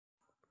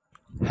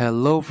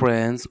Hello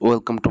friends,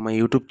 welcome to my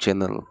YouTube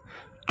channel.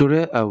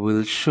 Today I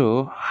will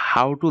show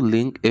how to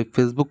link a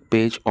Facebook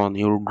page on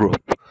your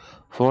group.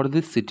 For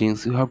these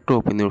settings you have to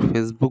open your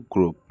Facebook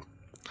group.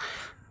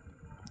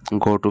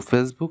 Go to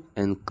Facebook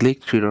and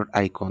click three dot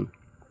icon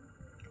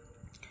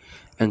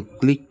and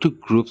click to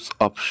groups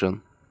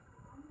option.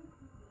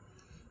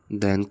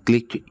 Then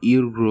click to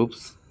your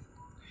groups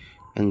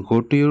and go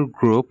to your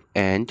group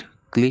and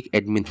click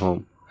admin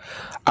home.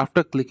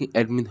 After clicking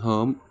admin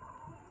home,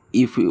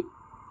 if you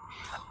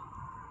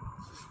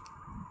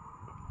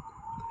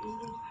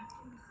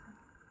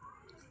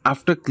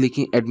after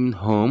clicking admin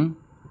home,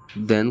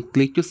 then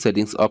click to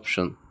settings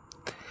option.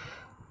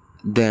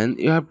 Then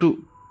you have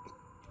to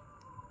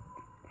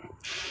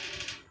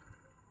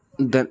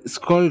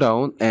scroll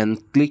down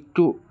and click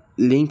to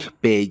link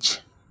page.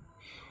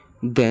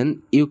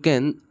 Then you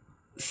can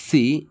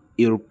see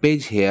your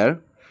page here.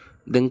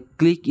 Then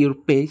click your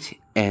page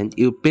and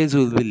your page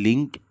will be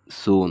linked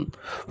soon.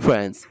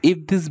 Friends,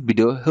 if this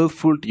video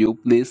helpful to you,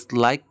 please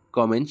like,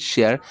 comment,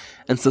 share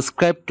and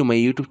subscribe to my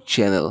YouTube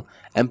channel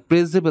and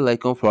press the bell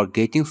icon for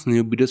getting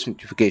new videos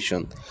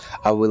notification.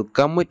 I will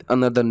come with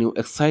another new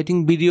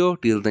exciting video.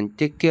 Till then,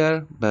 take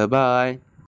care. Bye bye.